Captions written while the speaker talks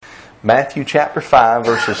Matthew chapter 5,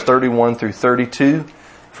 verses 31 through 32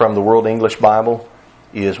 from the World English Bible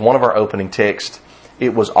is one of our opening texts.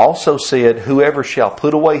 It was also said, "Whoever shall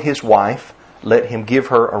put away his wife, let him give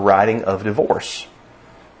her a writing of divorce."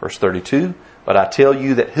 Verse 32, "But I tell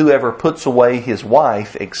you that whoever puts away his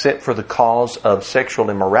wife, except for the cause of sexual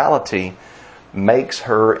immorality, makes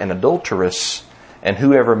her an adulteress, and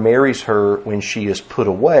whoever marries her when she is put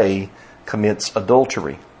away commits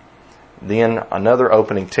adultery." Then another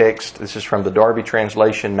opening text. This is from the Darby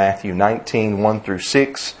translation, Matthew 19, 1 through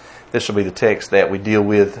 6. This will be the text that we deal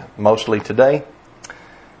with mostly today.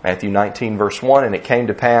 Matthew 19, verse 1, "And it came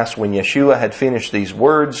to pass, when Yeshua had finished these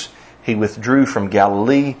words, he withdrew from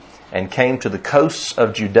Galilee and came to the coasts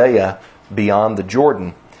of Judea beyond the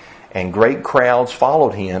Jordan. And great crowds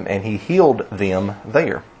followed him, and he healed them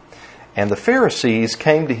there. And the Pharisees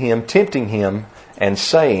came to him, tempting him, and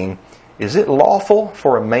saying, 'Is it lawful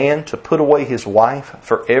for a man to put away his wife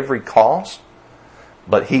for every cause?'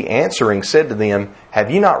 But he answering said to them,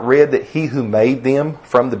 'Have you not read that he who made them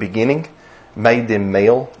from the beginning made them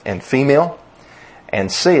male and female?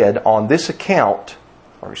 And said, on account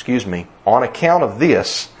of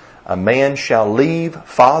this, a man shall leave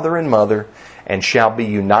father and mother, and shall be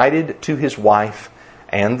united to his wife,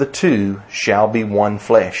 and the two shall be one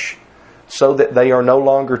flesh. So that they are no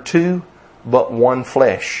longer two, but one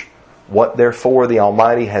flesh. What therefore the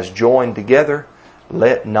Almighty has joined together,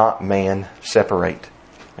 let not man separate.'"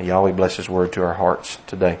 May Yahweh bless His word to our hearts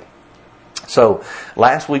today. So,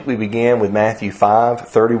 last week we began with Matthew 5,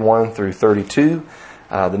 31 through 32,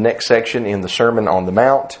 the next section in the Sermon on the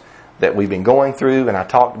Mount that we've been going through, and I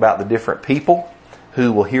talked about the different people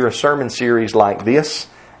who will hear a sermon series like this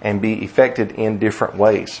and be affected in different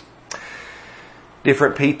ways.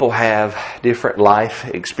 Different people have different life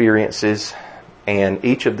experiences, and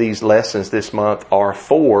each of these lessons this month are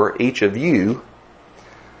for each of you,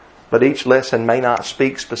 but each lesson may not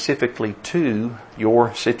speak specifically to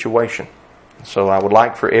your situation. So I would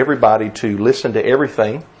like for everybody to listen to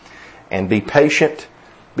everything and be patient,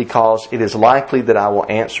 because it is likely that I will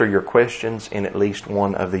answer your questions in at least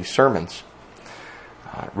one of these sermons.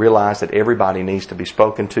 Realize that everybody needs to be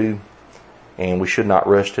spoken to, and we should not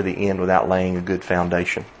rush to the end without laying a good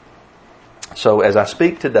foundation. So as I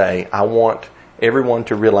speak today, I want everyone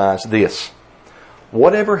to realize this: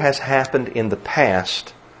 whatever has happened in the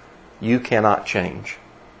past, you cannot change.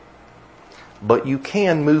 But you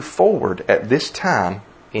can move forward at this time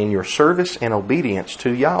in your service and obedience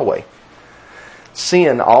to Yahweh.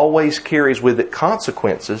 Sin always carries with it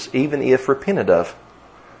consequences, even if repented of.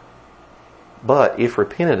 But if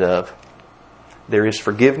repented of, there is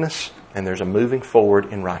forgiveness and there's a moving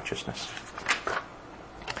forward in righteousness.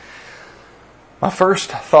 My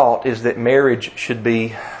first thought is that marriage should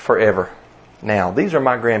be forever. Now, these are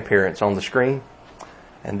my grandparents on the screen,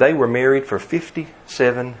 and they were married for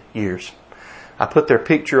 57 years. I put their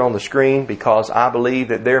picture on the screen because I believe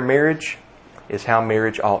that their marriage is how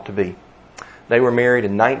marriage ought to be. They were married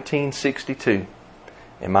in 1962,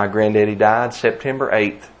 and my granddaddy died September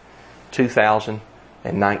 8th,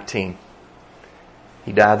 2019.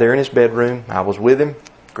 He died there in his bedroom. I was with him.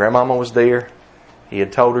 Grandmama was there. He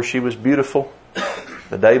had told her she was beautiful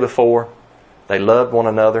the day before. They loved one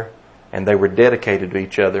another, and they were dedicated to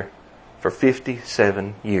each other for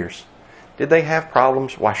 57 years. Did they have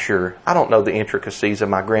problems? Why, sure. I don't know the intricacies of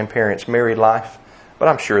my grandparents' married life, but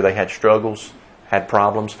I'm sure they had struggles, had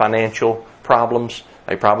problems, financial problems.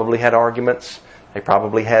 They probably had arguments. They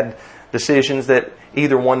probably had decisions that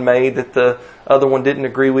either one made that the other one didn't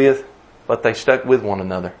agree with, but they stuck with one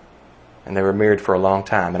another. And they were married for a long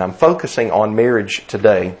time. And I'm focusing on marriage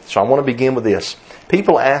today, so I want to begin with this.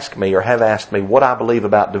 People ask me, or have asked me, what I believe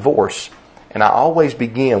about divorce. And I always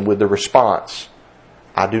begin with the response,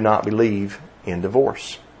 I do not believe in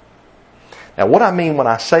divorce. Now, what I mean when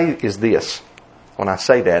I say is this. When I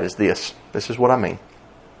say that is this. This is what I mean.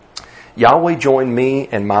 Yahweh joined me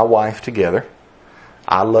and my wife together.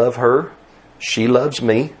 I love her. She loves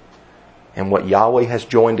me. And what Yahweh has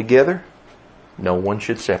joined together, no one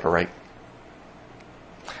should separate.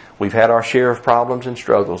 We've had our share of problems and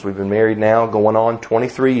struggles. We've been married now going on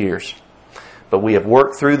 23 years. But we have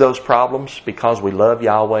worked through those problems because we love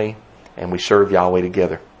Yahweh and we serve Yahweh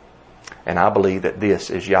together. And I believe that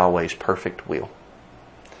this is Yahweh's perfect will.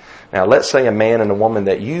 Now, let's say a man and a woman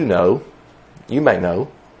that you may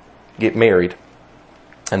know, get married.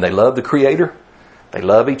 And they love the Creator. They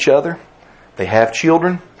love each other. They have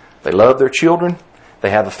children. They love their children.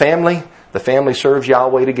 They have a family. The family serves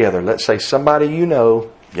Yahweh together. Let's say somebody you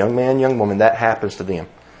know, young man, young woman, that happens to them.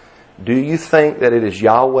 Do you think that it is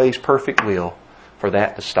Yahweh's perfect will for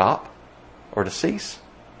that to stop or to cease?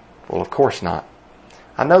 Well, of course not.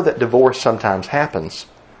 I know that divorce sometimes happens,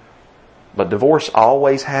 but divorce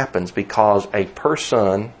always happens because a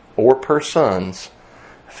person or persons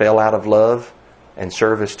fell out of love and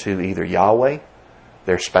service to either Yahweh,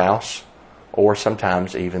 their spouse, or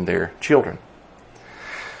sometimes even their children.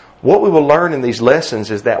 What we will learn in these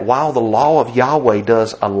lessons is that while the law of Yahweh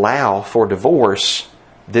does allow for divorce,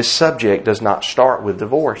 this subject does not start with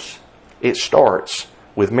divorce. It starts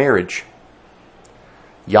with marriage.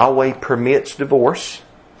 Yahweh permits divorce,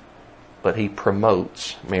 but He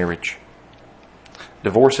promotes marriage.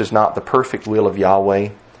 Divorce is not the perfect will of Yahweh.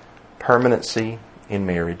 Permanency in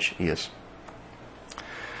marriage is.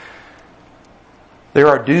 There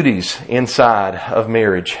are duties inside of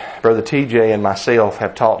marriage. Brother TJ and myself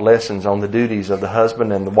have taught lessons on the duties of the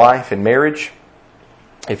husband and the wife in marriage.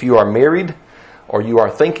 If you are married or you are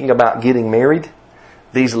thinking about getting married,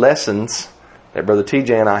 these lessons that Brother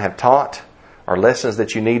TJ and I have taught are lessons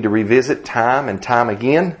that you need to revisit time and time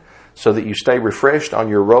again so that you stay refreshed on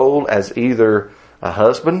your role as either a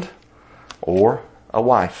husband or a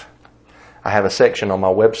wife. I have a section on my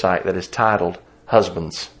website that is titled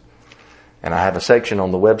Husbands. And I have a section on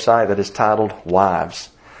the website that is titled Wives.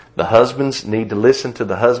 The husbands need to listen to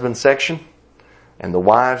the husband section, and the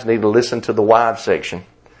wives need to listen to the wives section.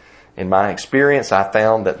 In my experience, I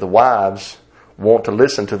found that the wives want to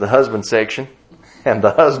listen to the husband section, and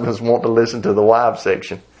the husbands want to listen to the wives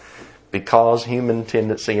section. Because human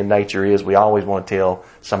tendency and nature is we always want to tell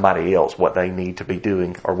somebody else what they need to be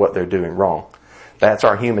doing or what they're doing wrong. That's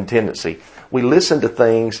our human tendency. We listen to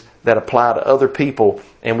things that apply to other people,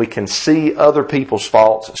 and we can see other people's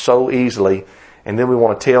faults so easily, and then we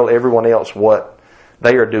want to tell everyone else what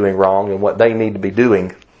they are doing wrong and what they need to be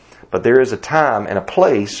doing. But there is a time and a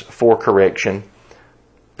place for correction,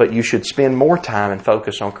 but you should spend more time and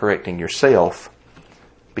focus on correcting yourself,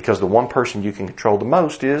 because the one person you can control the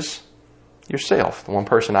most is yourself. The one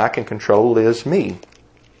person I can control is me.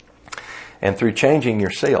 And through changing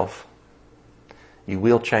yourself, you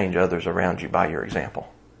will change others around you by your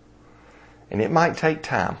example. And it might take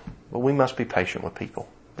time, but we must be patient with people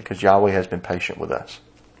because Yahweh has been patient with us.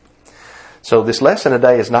 So this lesson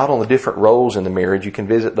today is not on the different roles in the marriage. You can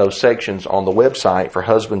visit those sections on the website for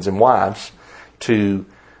husbands and wives to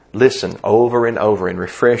listen over and over and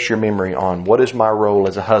refresh your memory on what is my role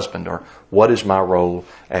as a husband or what is my role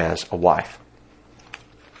as a wife.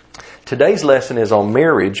 Today's lesson is on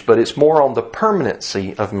marriage, but it's more on the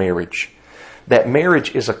permanency of marriage. That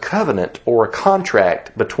marriage is a covenant or a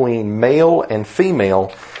contract between male and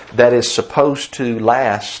female that is supposed to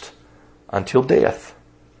last until death.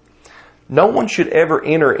 No one should ever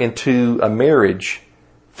enter into a marriage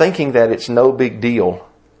thinking that it's no big deal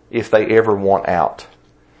if they ever want out.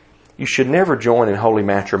 You should never join in holy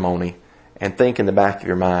matrimony and think in the back of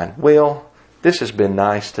your mind, well, this has been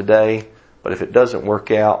nice today, but if it doesn't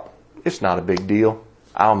work out, it's not a big deal.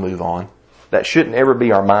 I'll move on. That shouldn't ever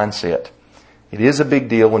be our mindset. It is a big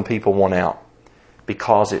deal when people want out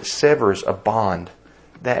because it severs a bond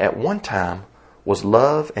that at one time was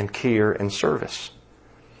love and care and service.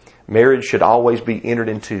 Marriage should always be entered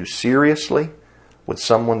into seriously with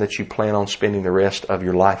someone that you plan on spending the rest of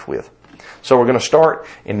your life with. So we're going to start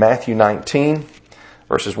in Matthew 19,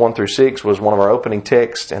 verses 1 through 6 was one of our opening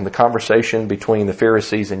texts, and the conversation between the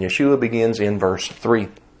Pharisees and Yeshua begins in verse 3.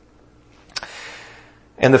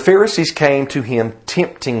 And the Pharisees came to him,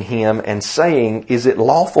 tempting him and saying, is it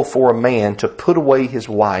lawful for a man to put away his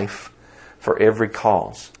wife for every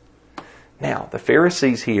cause? Now, the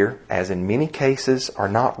Pharisees here, as in many cases, are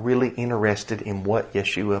not really interested in what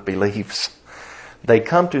Yeshua believes. They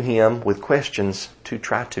come to him with questions to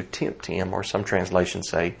try to tempt him, or some translations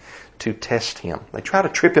say, to test him. They try to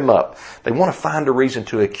trip him up. They want to find a reason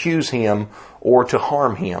to accuse him or to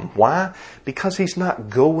harm him. Why? Because he's not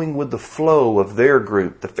going with the flow of their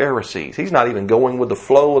group, the Pharisees. He's not even going with the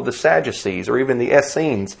flow of the Sadducees or even the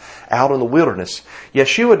Essenes out in the wilderness.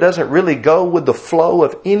 Yeshua doesn't really go with the flow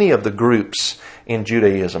of any of the groups in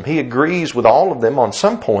Judaism. He agrees with all of them on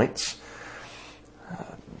some points,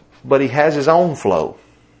 but he has his own flow.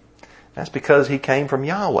 That's because he came from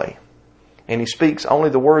Yahweh. And he speaks only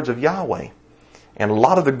the words of Yahweh. And a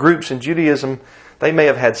lot of the groups in Judaism, they may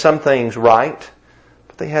have had some things right,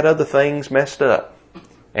 but they had other things messed up.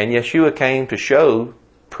 And Yeshua came to show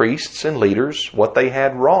priests and leaders what they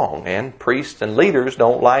had wrong. And priests and leaders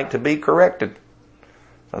don't like to be corrected.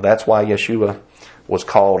 So that's why Yeshua was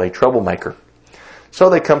called a troublemaker. So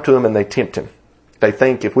they come to him and they tempt him. They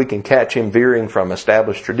think if we can catch him veering from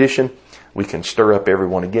established tradition, we can stir up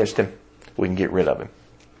everyone against him. We can get rid of him.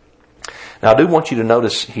 Now, I do want you to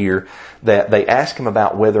notice here that they ask him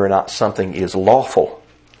about whether or not something is lawful.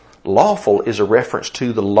 Lawful is a reference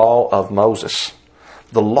to the law of Moses.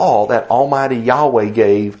 the law that Almighty Yahweh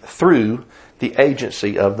gave through the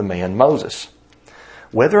agency of the man Moses.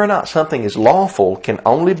 Whether or not something is lawful can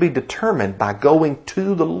only be determined by going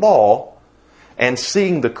to the law and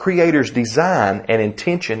seeing the Creator's design and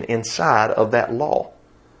intention inside of that law.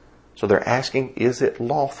 So they're asking, is it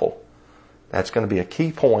lawful? That's going to be a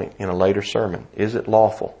key point in a later sermon. Is it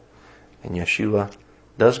lawful? And Yeshua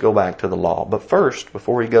does go back to the law. But first,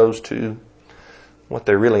 before he goes to what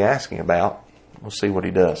they're really asking about, we'll see what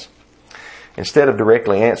he does. Instead of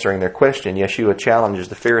directly answering their question, Yeshua challenges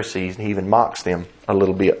the Pharisees and he even mocks them a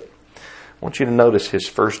little bit. I want you to notice his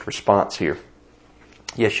first response here.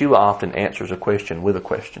 Yeshua often answers a question with a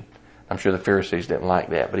question. I'm sure the Pharisees didn't like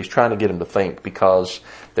that, but he's trying to get them to think because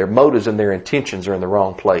their motives and their intentions are in the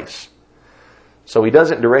wrong place. So he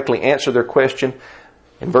doesn't directly answer their question.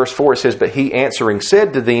 In verse 4 it says, "But he answering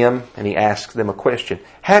said to them," and he asks them a question,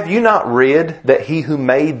 "Have you not read that he who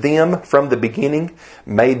made them from the beginning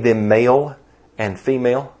made them male and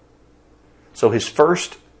female?" So his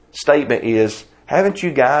first statement is, haven't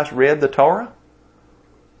you guys read the Torah?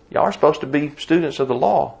 Y'all are supposed to be students of the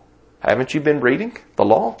law. Haven't you been reading the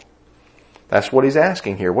law? That's what he's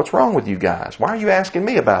asking here. What's wrong with you guys? Why are you asking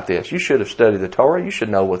me about this? You should have studied the Torah. You should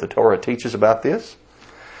know what the Torah teaches about this.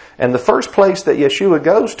 And the first place that Yeshua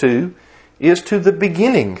goes to is to the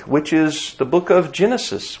beginning, which is the book of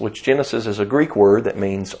Genesis, which Genesis is a Greek word that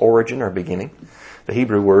means origin or beginning. The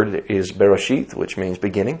Hebrew word is Bereshith, which means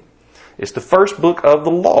beginning. It's the first book of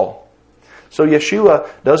the law. So Yeshua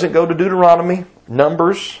doesn't go to Deuteronomy,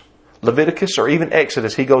 Numbers, Leviticus, or even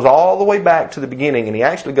Exodus. He goes all the way back to the beginning, and he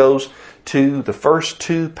actually goes to the first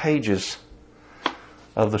 2 pages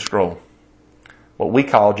of the scroll. What we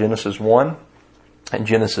call Genesis 1 and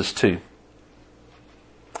Genesis 2.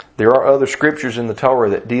 There are other scriptures in the Torah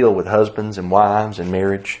that deal with husbands and wives and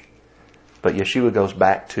marriage, but Yeshua goes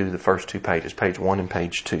back to the first 2 pages, page 1 and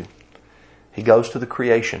page 2. He goes to the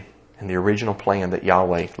creation and the original plan that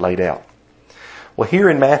Yahweh laid out. Well, here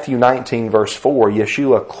in Matthew 19, verse 4,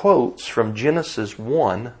 Yeshua quotes from Genesis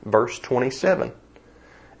 1, verse 27.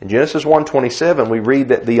 In Genesis 1:27, we read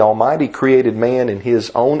that the Almighty created man in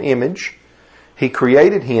His own image. He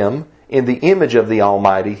created him in the image of the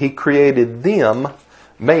Almighty. He created them,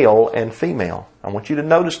 male and female. I want you to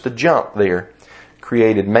notice the jump there.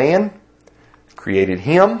 Created man, created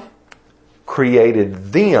him,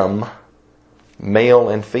 created them, male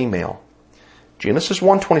and female. Genesis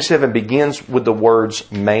 1:27 begins with the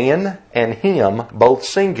words man and him, both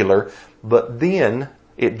singular, but then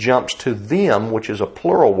it jumps to them, which is a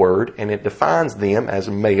plural word, and it defines them as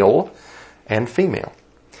male and female.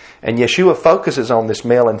 And Yeshua focuses on this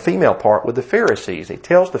male and female part with the Pharisees. He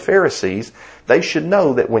tells the Pharisees they should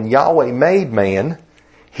know that when Yahweh made man,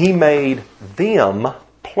 He made them,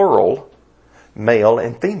 plural, male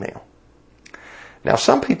and female. Now,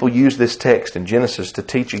 some people use this text in Genesis to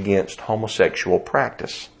teach against homosexual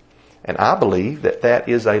practice. And I believe that that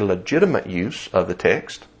is a legitimate use of the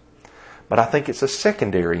text. But I think it's a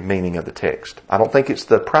secondary meaning of the text. I don't think it's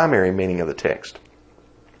the primary meaning of the text.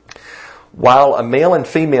 While a male and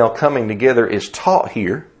female coming together is taught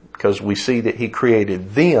here, because we see that He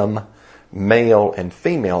created them, male and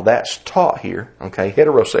female, that's taught here, okay,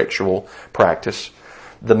 heterosexual practice.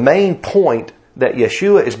 The main point that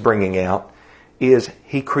Yeshua is bringing out is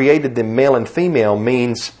He created them male and female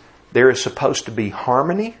means there is supposed to be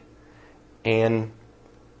harmony and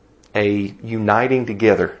a uniting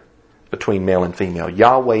together between male and female.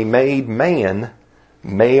 Yahweh made man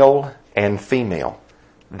male and female.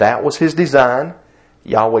 That was His design.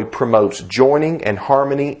 Yahweh promotes joining and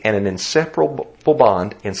harmony and an inseparable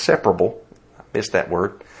bond, inseparable, I missed that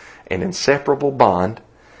word, an inseparable bond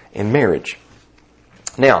in marriage.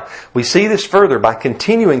 Now, we see this further by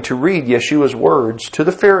continuing to read Yeshua's words to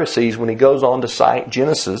the Pharisees when he goes on to cite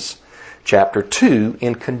Genesis chapter 2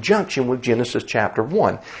 in conjunction with Genesis chapter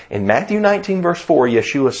 1. In Matthew 19 verse 4,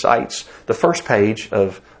 Yeshua cites the first page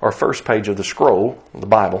of the scroll, the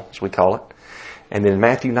Bible as we call it. And then in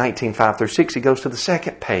Matthew 19, 5 through 6, he goes to the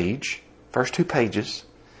second page, first 2 pages,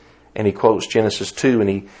 and he quotes Genesis 2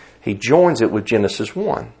 and he joins it with Genesis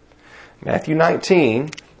 1. Matthew 19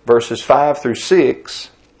 verses 5 through 6,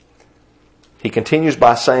 he continues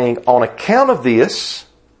by saying, on account of this,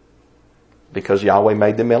 because Yahweh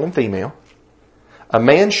made them male and female, a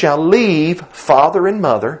man shall leave father and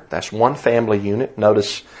mother. That's one family unit.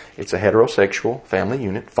 Notice it's a heterosexual family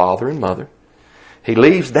unit, father and mother. He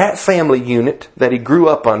leaves that family unit that he grew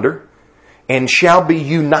up under and shall be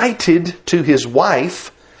united to his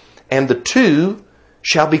wife, and the two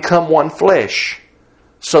shall become one flesh,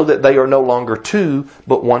 so that they are no longer two,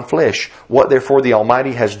 but one flesh. What therefore the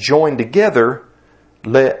Almighty has joined together,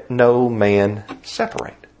 let no man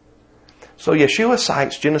separate. So Yeshua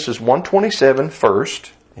cites Genesis 1:27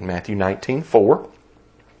 first in Matthew 19:4.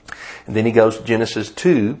 And then he goes to Genesis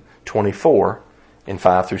 2:24 in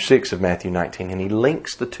 5 through 6 of Matthew 19. And he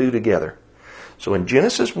links the two together. So in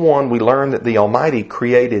Genesis 1, we learn that the Almighty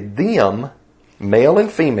created them, male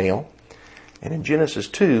and female. And in Genesis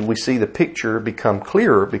 2, we see the picture become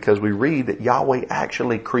clearer because we read that Yahweh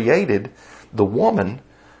actually created the woman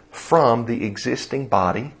from the existing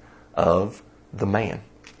body of the man.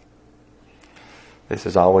 This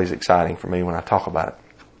is always exciting for me when I talk about it.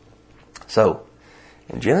 So,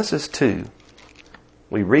 in Genesis 2,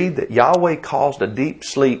 we read that Yahweh caused a deep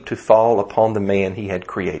sleep to fall upon the man he had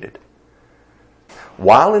created.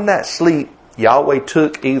 While in that sleep, Yahweh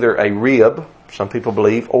took either a rib, some people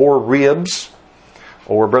believe, or ribs,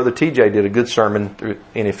 or Brother TJ did a good sermon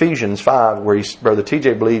in Ephesians 5 where Brother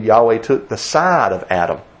TJ believed Yahweh took the side of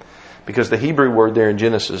Adam. Because the Hebrew word there in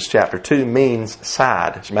Genesis chapter 2 means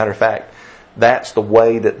side. As a matter of fact, that's the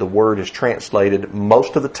way that the word is translated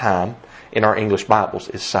most of the time in our English Bibles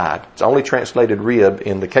is side. It's only translated rib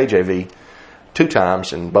in the KJV 2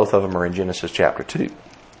 times, and both of them are in Genesis chapter 2.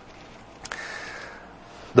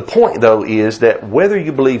 The point, though, is that whether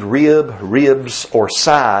you believe rib, ribs, or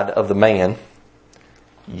side of the man,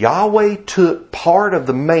 Yahweh took part of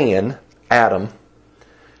the man, Adam,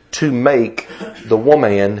 to make the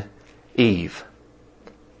woman, Eve.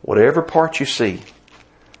 Whatever part you see,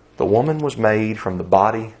 the woman was made from the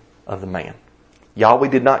body of the man. Yahweh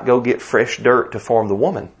did not go get fresh dirt to form the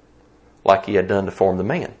woman like he had done to form the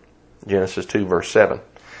man. Genesis 2 verse 7.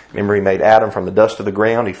 Remember, he made Adam from the dust of the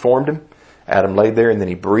ground. He formed him. Adam laid there, and then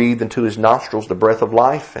he breathed into his nostrils the breath of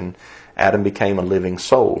life, and Adam became a living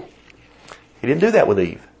soul. He didn't do that with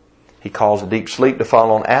Eve. He caused a deep sleep to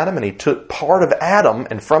fall on Adam, and he took part of Adam,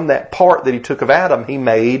 and from that part that he took of Adam, he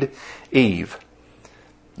made Eve.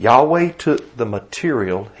 Yahweh took the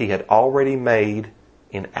material he had already made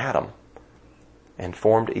in Adam and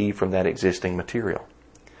formed Eve from that existing material.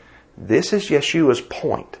 This is Yeshua's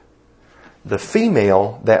point. The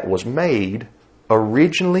female that was made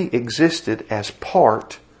originally existed as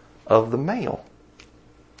part of the male.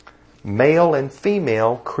 Male and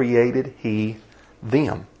female created he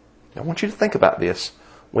them. I want you to think about this.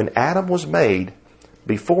 When Adam was made,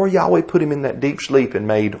 before Yahweh put him in that deep sleep and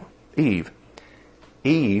made Eve,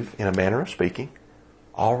 Eve, in a manner of speaking,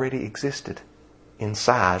 already existed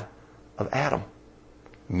inside of Adam.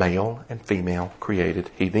 Male and female created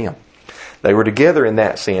he them. They were together in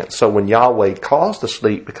that sense. So when Yahweh caused the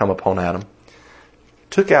sleep to come upon Adam,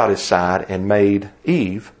 took out his side and made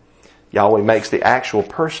Eve, Yahweh makes the actual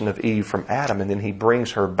person of Eve from Adam, and then he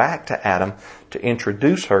brings her back to Adam to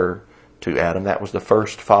introduce her to Adam. That was the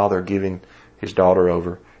first father giving his daughter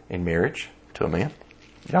over in marriage to a man.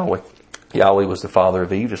 Yahweh was the father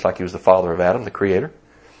of Eve, just like he was the father of Adam, the creator.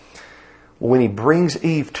 When he brings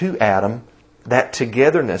Eve to Adam, that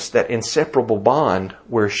togetherness, that inseparable bond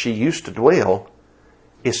where she used to dwell,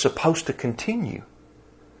 is supposed to continue.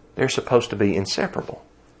 They're supposed to be inseparable.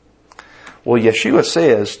 Well, Yeshua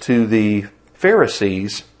says to the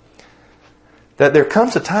Pharisees that there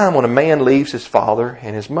comes a time when a man leaves his father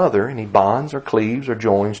and his mother, and he bonds or cleaves or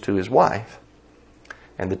joins to his wife,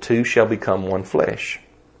 and the two shall become one flesh.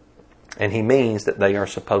 And he means that they are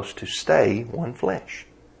supposed to stay one flesh.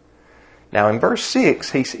 Now in verse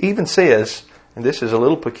 6, he even says, and this is a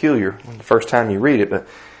little peculiar the first time you read it, but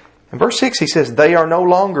in verse 6 he says, they are no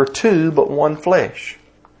longer two but one flesh.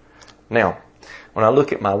 Now, when I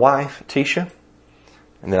look at my wife, Tisha,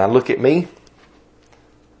 and then I look at me,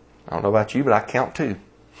 I don't know about you, but I count two.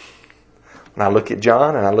 When I look at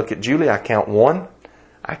John and I look at Julie, I count one,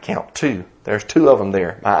 I count two. There's two of them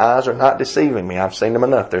there. My eyes are not deceiving me. I've seen them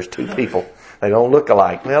enough. There's two people. They don't look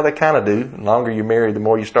alike. Well, they kind of do. The longer you're married, the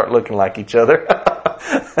more you start looking like each other.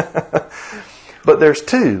 But there's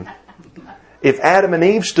two. If Adam and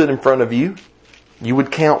Eve stood in front of you, you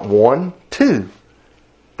would count 1, 2.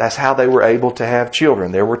 That's how they were able to have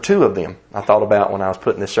children. There were two of them. I thought about when I was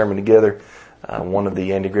putting this sermon together, one of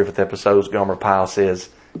the Andy Griffith episodes, Gomer Pyle says,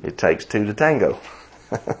 it takes two to tango.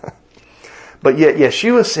 But yet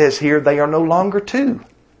Yeshua says here they are no longer two.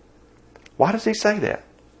 Why does he say that?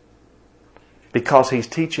 Because he's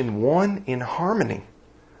teaching one in harmony,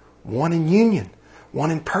 one in union,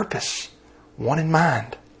 one in purpose, one in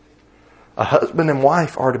mind. A husband and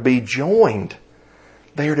wife are to be joined.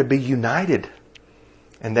 They are to be united.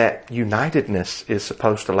 And that unitedness is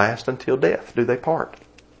supposed to last until death. Do they part?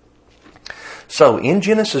 So in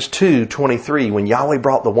Genesis 2:23, when Yahweh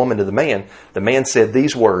brought the woman to the man said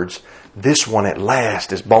these words, "This one at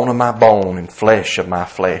last is bone of my bone and flesh of my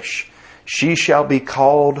flesh. She shall be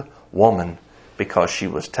called woman, because she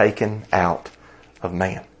was taken out of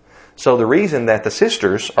man. So the reason that the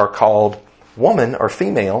sisters are called woman or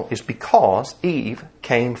female is because Eve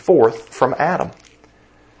came forth from Adam.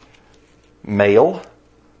 Male,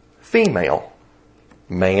 female,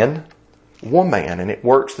 man, woman. And it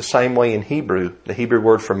works the same way in Hebrew. The Hebrew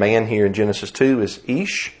word for man here in Genesis 2 is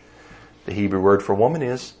ish. The Hebrew word for woman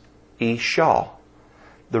is isha.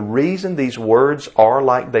 The reason these words are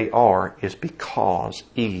like they are is because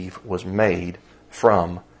Eve was made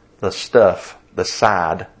from the stuff, the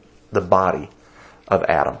side, the body of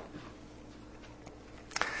Adam.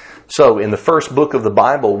 So in the first book of the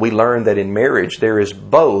Bible, we learn that in marriage there is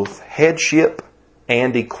both headship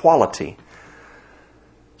and equality.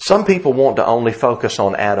 Some people want to only focus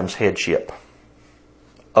on Adam's headship.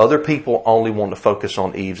 Other people only want to focus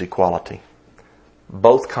on Eve's equality.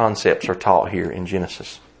 Both concepts are taught here in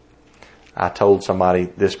Genesis. I told somebody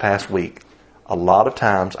this past week, a lot of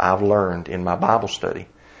times I've learned in my Bible study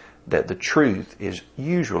that the truth is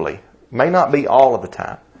usually, may not be all of the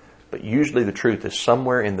time, but usually the truth is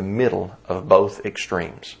somewhere in the middle of both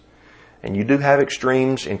extremes. And you do have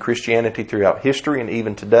extremes in Christianity throughout history and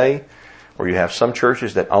even today, where you have some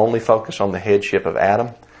churches that only focus on the headship of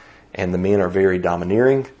Adam, and the men are very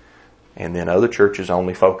domineering, and then other churches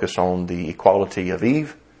only focus on the equality of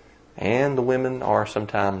Eve, and the women are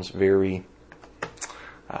sometimes very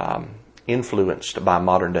influenced by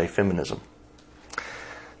modern day feminism.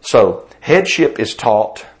 So, headship is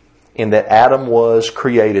taught in that Adam was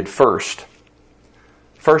created first.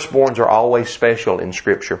 Firstborns are always special in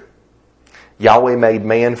Scripture. Yahweh made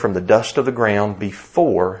man from the dust of the ground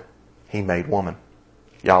before He made woman.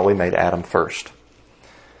 Yahweh made Adam first.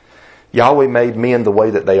 Yahweh made men the way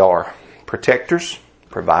that they are. Protectors,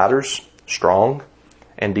 providers, strong,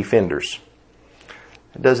 and defenders.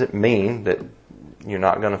 It doesn't mean that you're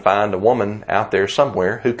not going to find a woman out there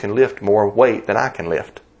somewhere who can lift more weight than I can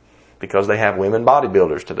lift, because they have women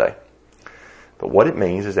bodybuilders today. But what it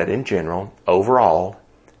means is that in general, overall,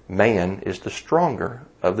 man is the stronger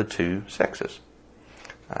of the two sexes.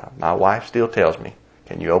 My wife still tells me,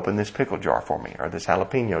 "Can you open this pickle jar for me?" or this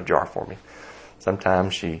jalapeno jar for me.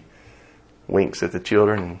 Sometimes she winks at the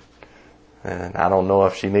children, and I don't know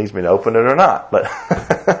if she needs me to open it or not, but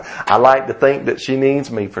I like to think that she needs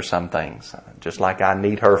me for some things, just like I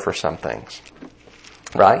need her for some things.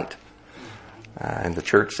 Right? And the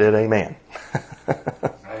church said amen.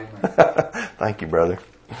 Amen. Thank you, brother.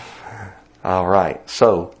 All right.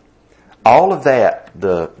 So, all of that,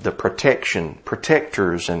 the protection,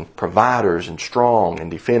 protectors and providers and strong and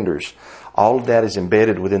defenders, all of that is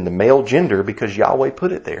embedded within the male gender because Yahweh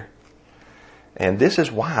put it there. And this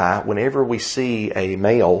is why whenever we see a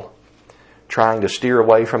male trying to steer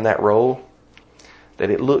away from that role, that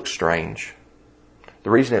it looks strange. The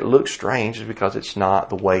reason it looks strange is because it's not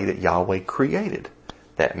the way that Yahweh created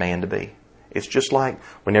that man to be. It's just like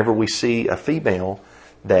whenever we see a female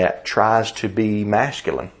that tries to be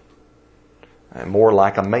masculine, more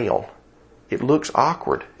like a male, it looks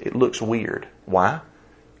awkward. It looks weird. Why?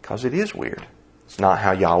 Because it is weird. It's not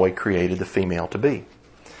how Yahweh created the female to be.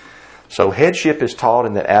 So headship is taught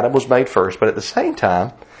in that Adam was made first, but at the same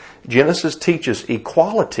time, Genesis teaches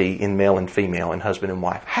equality in male and female, in husband and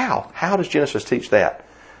wife. How? How does Genesis teach that?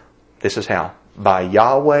 This is how. By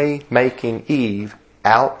Yahweh making Eve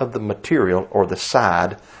out of the material or the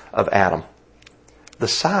side of Adam. The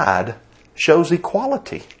side shows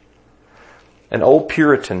equality. An old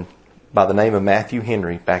Puritan by the name of Matthew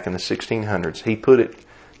Henry back in the 1600s, he put it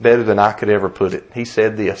better than I could ever put it. He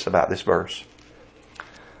said this about this verse.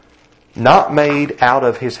 Not made out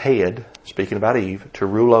of his head, speaking about Eve, to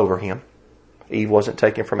rule over him. Eve wasn't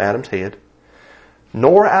taken from Adam's head.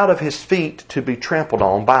 Nor out of his feet to be trampled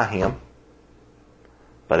on by him,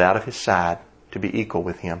 but out of his side to be equal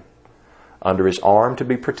with him. Under his arm to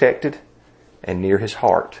be protected, and near his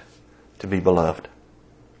heart to be beloved.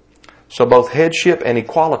 So both headship and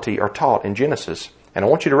equality are taught in Genesis. And I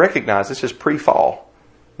want you to recognize this is pre-fall.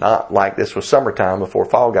 Not like this was summertime before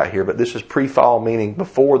fall got here, but this is pre-fall, meaning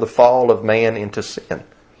before the fall of man into sin.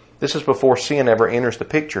 This is before sin ever enters the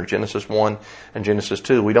picture, Genesis 1 and Genesis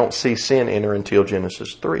 2. We don't see sin enter until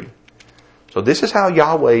Genesis 3. So this is how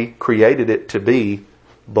Yahweh created it to be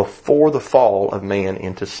before the fall of man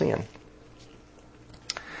into sin.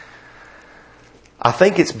 I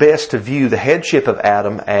think it's best to view the headship of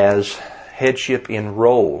Adam as headship in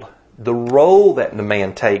role. The role that the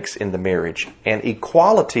man takes in the marriage. And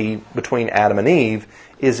equality between Adam and Eve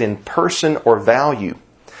is in person or value.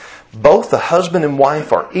 Both the husband and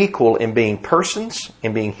wife are equal in being persons,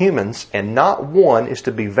 in being humans, and not one is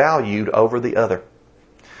to be valued over the other.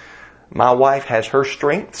 My wife has her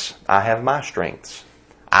strengths. I have my strengths.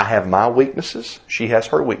 I have my weaknesses. She has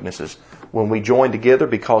her weaknesses. When we join together,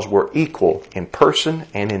 because we're equal in person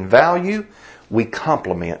and in value, we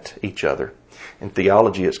complement each other. In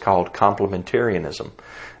theology, it's called complementarianism.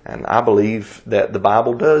 And I believe that the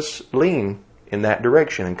Bible does lean in that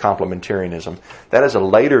direction, in complementarianism. That is a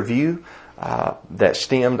later view that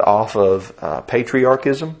stemmed off of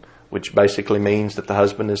patriarchism, which basically means that the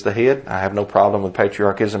husband is the head. I have no problem with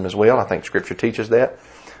patriarchism as well. I think Scripture teaches that.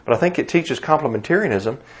 But I think it teaches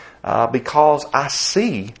complementarianism because I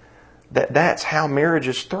see that that's how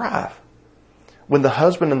marriages thrive. When the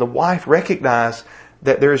husband and the wife recognize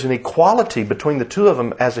that there is an equality between the two of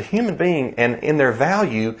them as a human being and in their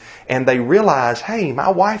value, and they realize, hey, my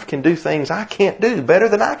wife can do things I can't do better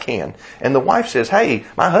than I can. And the wife says, hey,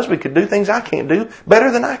 my husband can do things I can't do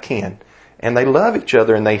better than I can. And they love each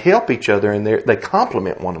other and they help each other and they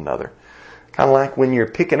complement one another. Kind of like when you're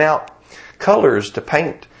picking out colors to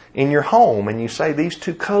paint in your home and you say these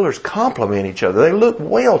two colors complement each other. They look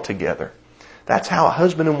well together. That's how a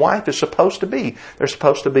husband and wife is supposed to be. They're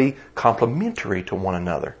supposed to be complementary to one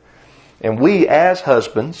another. And we as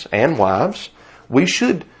husbands and wives, we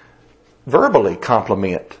should verbally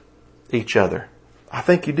compliment each other. I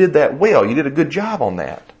think you did that well. You did a good job on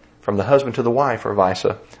that. From the husband to the wife or vice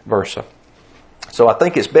versa. So I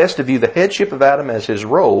think it's best to view the headship of Adam as his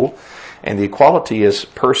role and the equality as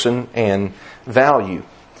person and value.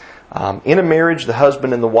 In a marriage, the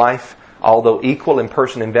husband and the wife, although equal in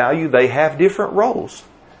person and value, they have different roles.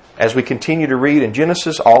 As we continue to read in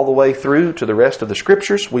Genesis all the way through to the rest of the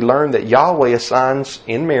Scriptures, we learn that Yahweh assigns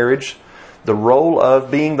in marriage the role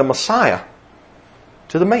of being the Messiah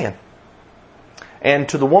to the man. And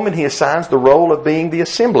to the woman He assigns the role of being the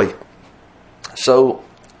assembly. So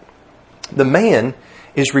the man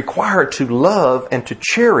is required to love and to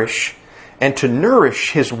cherish and to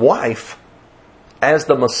nourish his wife as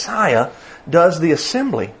the Messiah does the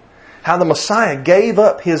assembly. How the Messiah gave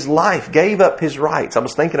up His life, gave up His rights. I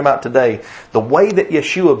was thinking about today, the way that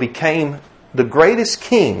Yeshua became the greatest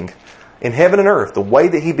king in heaven and earth, the way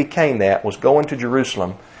that He became that was going to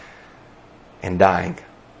Jerusalem and dying.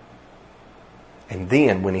 And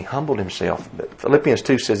then when He humbled Himself, Philippians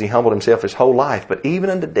 2 says He humbled Himself His whole life, but even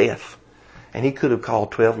unto death. And He could have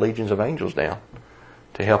called 12 legions of angels down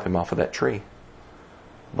to help Him off of that tree.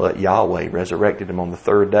 But Yahweh resurrected Him on the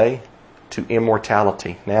third day to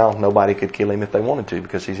immortality. Now nobody could kill Him if they wanted to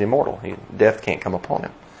because He's immortal. Death can't come upon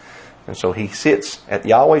Him. And so He sits at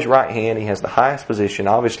Yahweh's right hand. He has the highest position,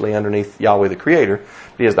 obviously underneath Yahweh the Creator.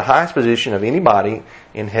 But He has the highest position of anybody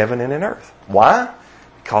in heaven and in earth. Why?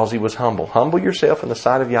 Because He was humble. Humble yourself in the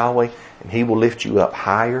sight of Yahweh and He will lift you up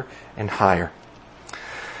higher and higher.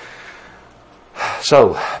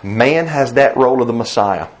 So, man has that role of the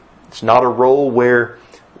Messiah. It's not a role where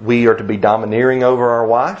we are to be domineering over our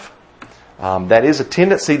wife. That is a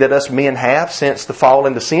tendency that us men have since the fall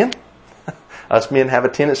into sin. Us men have a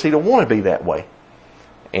tendency to want to be that way.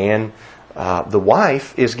 And the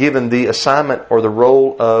wife is given the assignment or the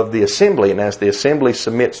role of the assembly. And as the assembly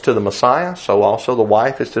submits to the Messiah, so also the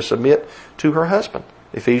wife is to submit to her husband.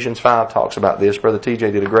 Ephesians 5 talks about this. Brother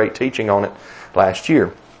TJ did a great teaching on it last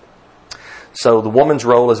year. So the woman's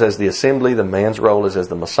role is as the assembly. The man's role is as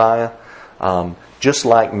the Messiah. Just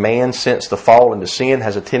like man, since the fall into sin,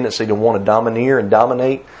 has a tendency to want to domineer and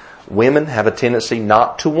dominate, women have a tendency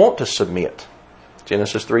not to want to submit.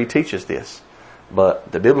 Genesis 3 teaches this.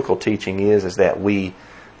 But the biblical teaching is that we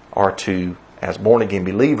are to, as born-again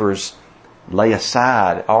believers, lay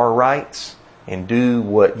aside our rights and do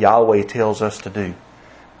what Yahweh tells us to do.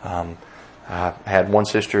 I had one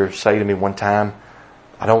sister say to me one time,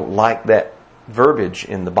 I don't like that verbiage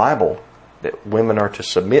in the Bible that women are to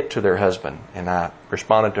submit to their husband. And I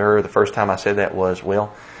responded to her, the first time I said that was,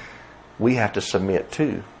 well, we have to submit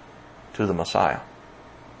to the Messiah.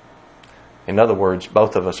 In other words,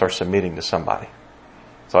 both of us are submitting to somebody.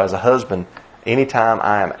 So as a husband, anytime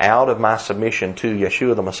I am out of my submission to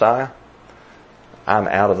Yeshua the Messiah, I'm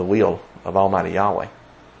out of the will of Almighty Yahweh.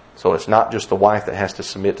 So it's not just the wife that has to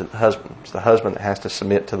submit to the husband. It's the husband that has to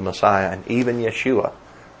submit to the Messiah. And even Yeshua,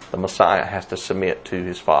 the Messiah, has to submit to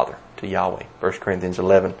his Father, to Yahweh. 1 Corinthians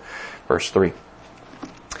 11, verse 3.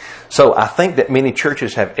 So I think that many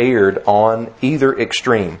churches have erred on either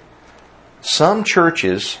extreme. Some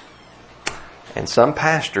churches and some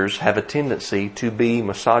pastors have a tendency to be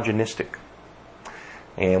misogynistic.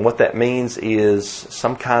 And what that means is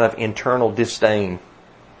some kind of internal disdain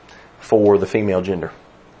for the female gender.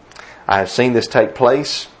 I have seen this take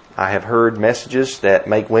place. I have heard messages that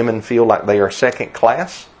make women feel like they are second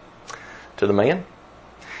class to the man,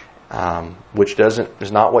 which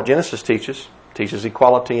is not what Genesis teaches. It teaches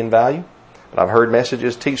equality and value. But I've heard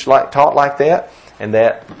messages taught like that, And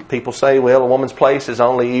that people say, well, a woman's place is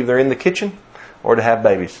only either in the kitchen or to have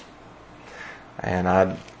babies. And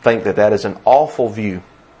I think that is an awful view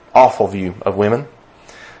of women.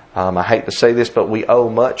 I hate to say this, but we owe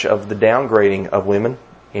much of the downgrading of women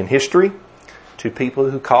in history to people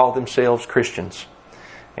who call themselves Christians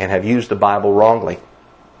and have used the Bible wrongly.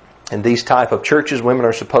 In these type of churches, women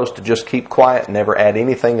are supposed to just keep quiet and never add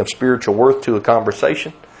anything of spiritual worth to a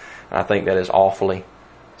conversation. And I think that is awfully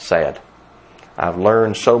sad. I've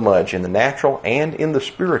learned so much in the natural and in the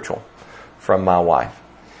spiritual from my wife.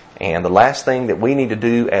 And the last thing that we need to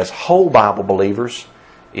do as whole Bible believers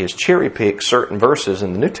is cherry pick certain verses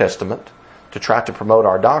in the New Testament to try to promote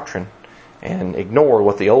our doctrine and ignore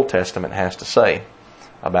what the Old Testament has to say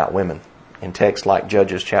about women in texts like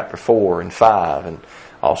Judges chapter 4 and 5, and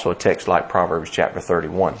also a text like Proverbs chapter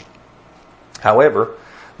 31. However,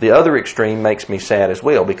 the other extreme makes me sad as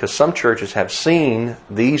well, because some churches have seen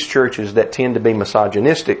these churches that tend to be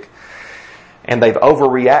misogynistic, and they've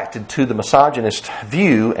overreacted to the misogynist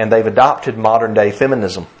view, and they've adopted modern day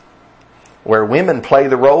feminism, where women play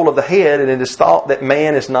the role of the head and it is thought that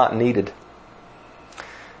man is not needed.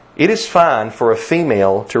 It is fine for a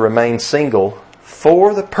female to remain single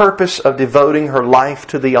for the purpose of devoting her life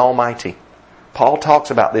to the Almighty. Paul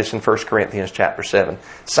talks about this in 1 Corinthians chapter 7.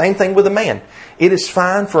 Same thing with a man. It is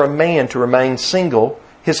fine for a man to remain single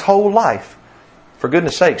his whole life. For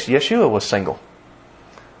goodness sakes, Yeshua was single.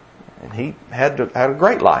 And he had a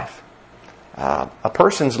great life. A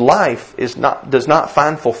person's life does not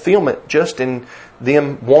find fulfillment just in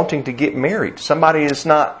them wanting to get married.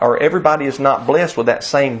 Everybody is not blessed with that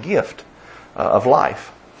same gift of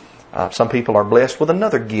life. Some people are blessed with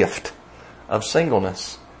another gift of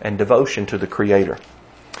singleness and devotion to the Creator.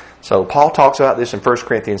 So Paul talks about this in 1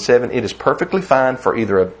 Corinthians 7. It is perfectly fine for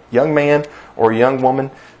either a young man or a young woman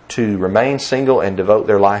to remain single and devote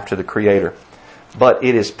their life to the Creator. But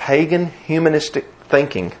it is pagan humanistic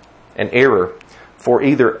thinking and error for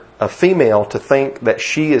either a female to think that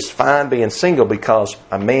she is fine being single because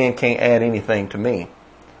a man can't add anything to me,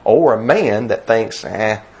 or a man that thinks,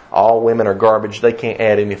 all women are garbage, they can't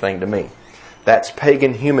add anything to me. That's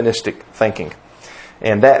pagan humanistic thinking.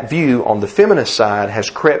 And that view on the feminist side has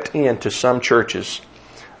crept into some churches,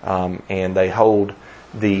 and they hold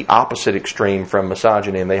the opposite extreme from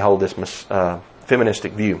misogyny, and they hold this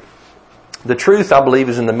feministic view. The truth, I believe,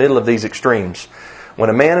 is in the middle of these extremes. When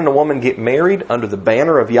a man and a woman get married under the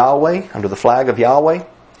banner of Yahweh, under the flag of Yahweh,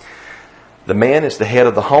 the man is the head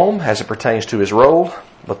of the home as it pertains to his role,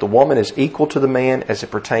 but the woman is equal to the man as it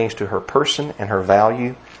pertains to her person and her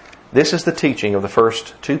value. This is the teaching of the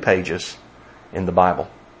first 2 pages in the Bible,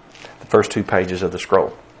 the first 2 pages of the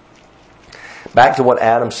scroll. Back to what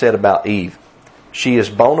Adam said about Eve. She is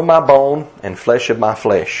bone of my bone and flesh of my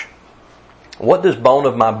flesh. What does bone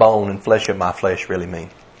of my bone and flesh of my flesh really mean?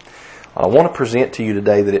 I want to present to you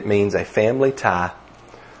today that it means a family tie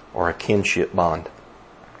or a kinship bond.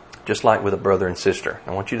 Just like with a brother and sister.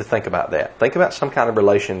 I want you to think about that. Think about some kind of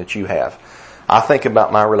relation that you have. I think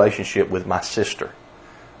about my relationship with my sister.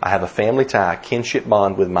 I have a family tie, a kinship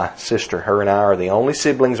bond with my sister. Her and I are the only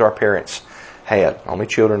siblings our parents had, only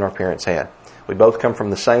children our parents had. We both come from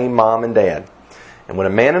the same mom and dad. And when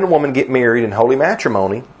a man and a woman get married in holy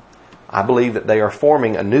matrimony, I believe that they are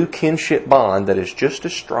forming a new kinship bond that is just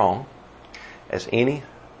as strong as any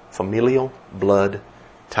familial blood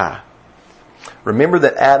tie. Remember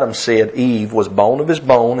that Adam said Eve was bone of his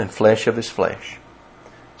bone and flesh of his flesh.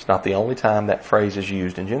 It's not the only time that phrase is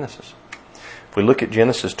used in Genesis. If we look at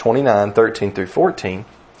Genesis 29:13 through 14,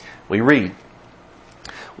 we read,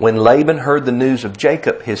 when Laban heard the news of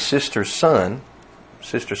Jacob, his sister's son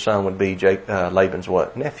would be Laban's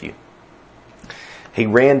what? Nephew. He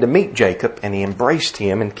ran to meet Jacob, and he embraced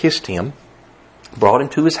him and kissed him, brought him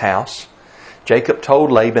to his house. Jacob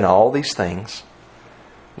told Laban all these things.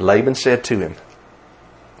 Laban said to him,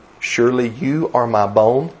 surely you are my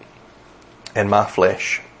bone and my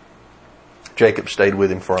flesh. Jacob stayed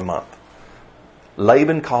with him for a month.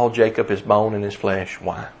 Laban called Jacob his bone and his flesh.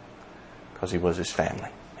 Why? Because he was his family.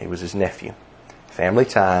 He was his nephew. Family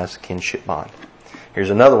ties, kinship bond.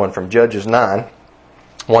 Here's another one from Judges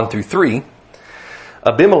 9:1 through 3.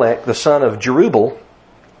 Abimelech, the son of Jerubbaal,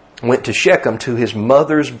 went to Shechem to his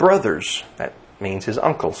mother's brothers. That means his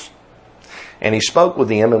uncles. And he spoke with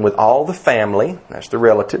them and with all the family, that's the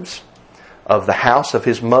relatives, of the house of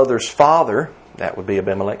his mother's father, that would be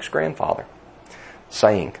Abimelech's grandfather,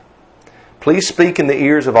 saying, please speak in the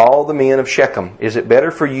ears of all the men of Shechem. Is it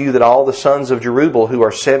better for you that all the sons of Jerubbaal, who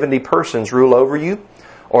are 70 persons, rule over you,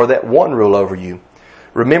 or that one rule over you?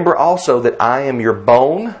 Remember also that I am your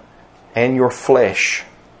bone and your flesh.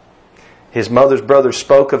 His mother's brothers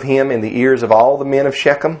spoke of him in the ears of all the men of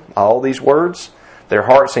Shechem, all these words. Their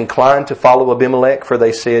hearts inclined to follow Abimelech, for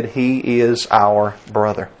they said, he is our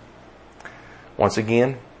brother. Once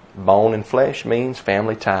again, bone and flesh means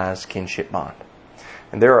family ties, kinship bond.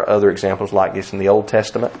 And there are other examples like this in the Old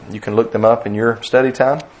Testament. You can look them up in your study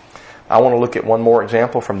time. I want to look at one more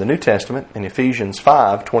example from the New Testament in Ephesians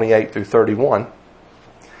 5, 28 through 31.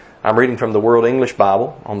 I'm reading from the World English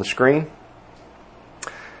Bible on the screen.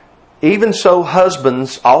 Even so,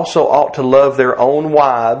 husbands also ought to love their own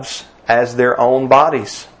wives as their own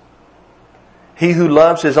bodies. He who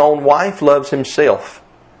loves his own wife loves himself.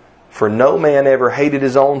 For no man ever hated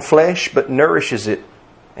his own flesh, but nourishes it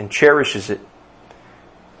and cherishes it,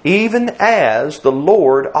 even as the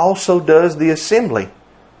Lord also does the assembly,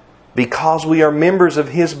 because we are members of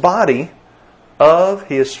His body, of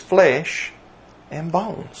His flesh and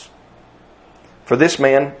bones. For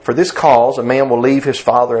this cause, a man will leave his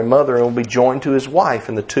father and mother and will be joined to his wife,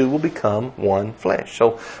 and the two will become one flesh.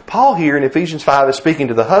 So Paul here in Ephesians 5 is speaking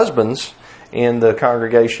to the husbands in the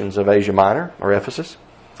congregations of Asia Minor, or Ephesus.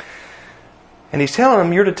 And he's telling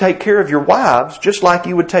them you're to take care of your wives just like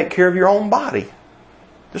you would take care of your own body.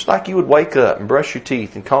 Just like you would wake up and brush your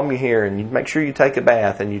teeth and comb your hair and you make sure you take a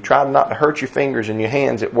bath and you try not to hurt your fingers and your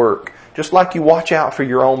hands at work. Just like you watch out for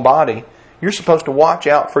your own body, you're supposed to watch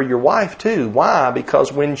out for your wife too. Why?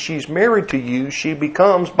 Because when she's married to you, she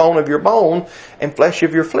becomes bone of your bone and flesh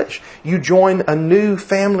of your flesh. You join a new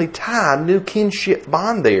family tie, new kinship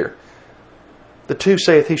bond there. The two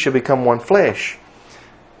saith he shall become one flesh.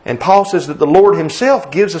 And Paul says that the Lord Himself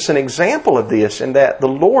gives us an example of this, in that the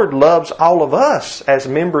Lord loves all of us as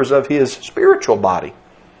members of His spiritual body,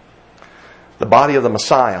 the body of the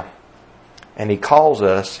Messiah. And He calls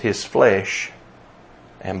us His flesh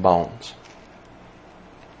and bones.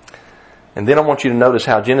 And then I want you to notice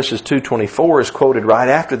how Genesis 2:24 is quoted right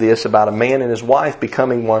after this about a man and his wife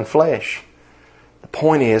becoming one flesh. The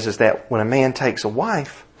point is that when a man takes a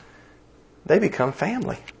wife, they become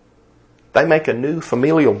family. They make a new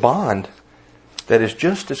familial bond that is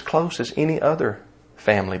just as close as any other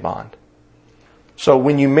family bond. So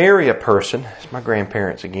when you marry a person, it's my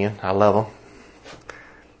grandparents again, I love them.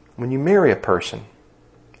 When you marry a person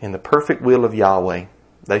in the perfect will of Yahweh,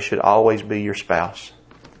 they should always be your spouse.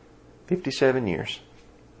 57 years,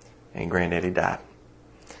 and Granddaddy died.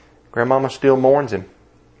 Grandmama still mourns him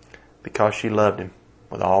because she loved him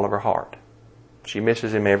with all of her heart. She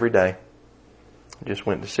misses him every day. Just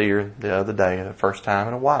went to see her the other day, the first time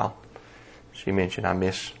in a while. She mentioned, I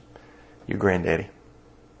miss you, Granddaddy.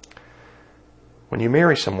 When you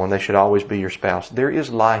marry someone, they should always be your spouse. There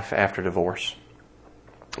is life after divorce.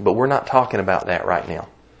 But we're not talking about that right now.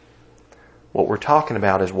 What we're talking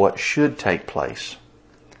about is what should take place,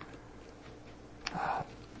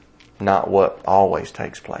 not what always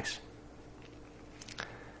takes place.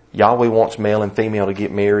 Yahweh wants male and female to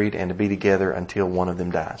get married and to be together until one of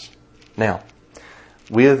them dies. Now,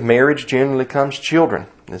 with marriage generally comes children.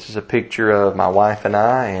 This is a picture of my wife and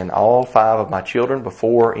I and all 5 of my children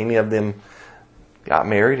before any of them got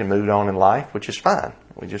married and moved on in life, which is fine.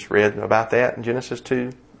 We just read about that in Genesis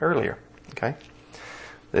 2 earlier. Okay,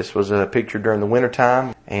 this was a picture during the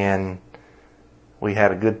wintertime, and we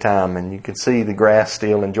had a good time. And you can see the grass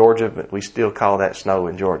still in Georgia, but we still call that snow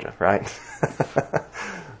in Georgia, right?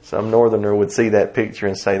 Some northerner would see that picture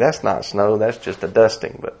and say, that's not snow, that's just a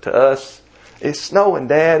dusting. But to us, it's snowing,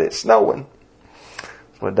 Dad, it's snowing.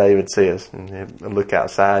 That's what David says. And you look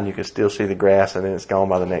outside and you can still see the grass, and then it's gone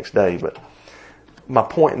by the next day. But my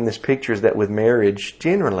point in this picture is that with marriage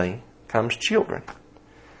generally comes children.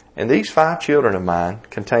 And these 5 children of mine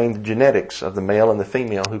contain the genetics of the male and the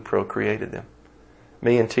female who procreated them.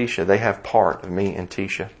 Me and Tisha, they have part of me and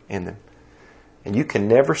Tisha in them. And you can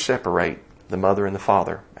never separate the mother and the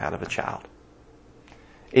father out of a child.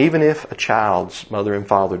 Even if a child's mother and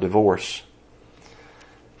father divorce,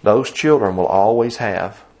 those children will always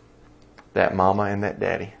have that mama and that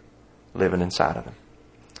daddy living inside of them.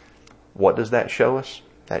 What does that show us?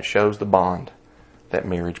 That shows the bond that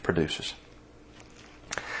marriage produces.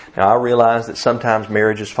 Now, I realize that sometimes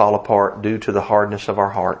marriages fall apart due to the hardness of our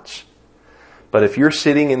hearts. But if you're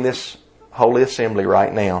sitting in this holy assembly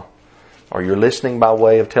right now, or you're listening by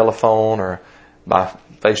way of telephone or by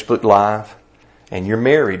Facebook Live, and you're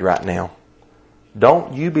married right now,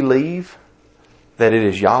 don't you believe that it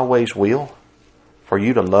is Yahweh's will for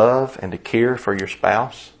you to love and to care for your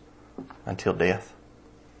spouse until death?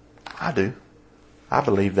 I do. I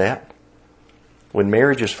believe that. When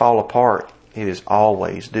marriages fall apart, it is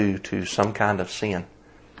always due to some kind of sin.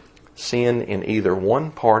 Sin in either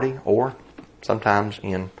one party or sometimes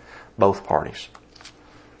in both parties.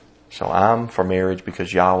 So I'm for marriage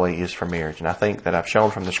because Yahweh is for marriage. And I think that I've shown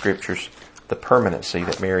from the Scriptures the permanency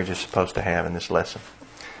that marriage is supposed to have in this lesson.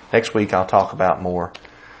 Next week I'll talk about more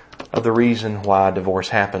of the reason why divorce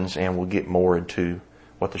happens, and we'll get more into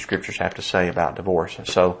what the Scriptures have to say about divorce.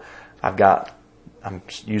 So I'm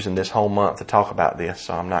using this whole month to talk about this,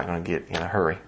 so I'm not going to get in a hurry.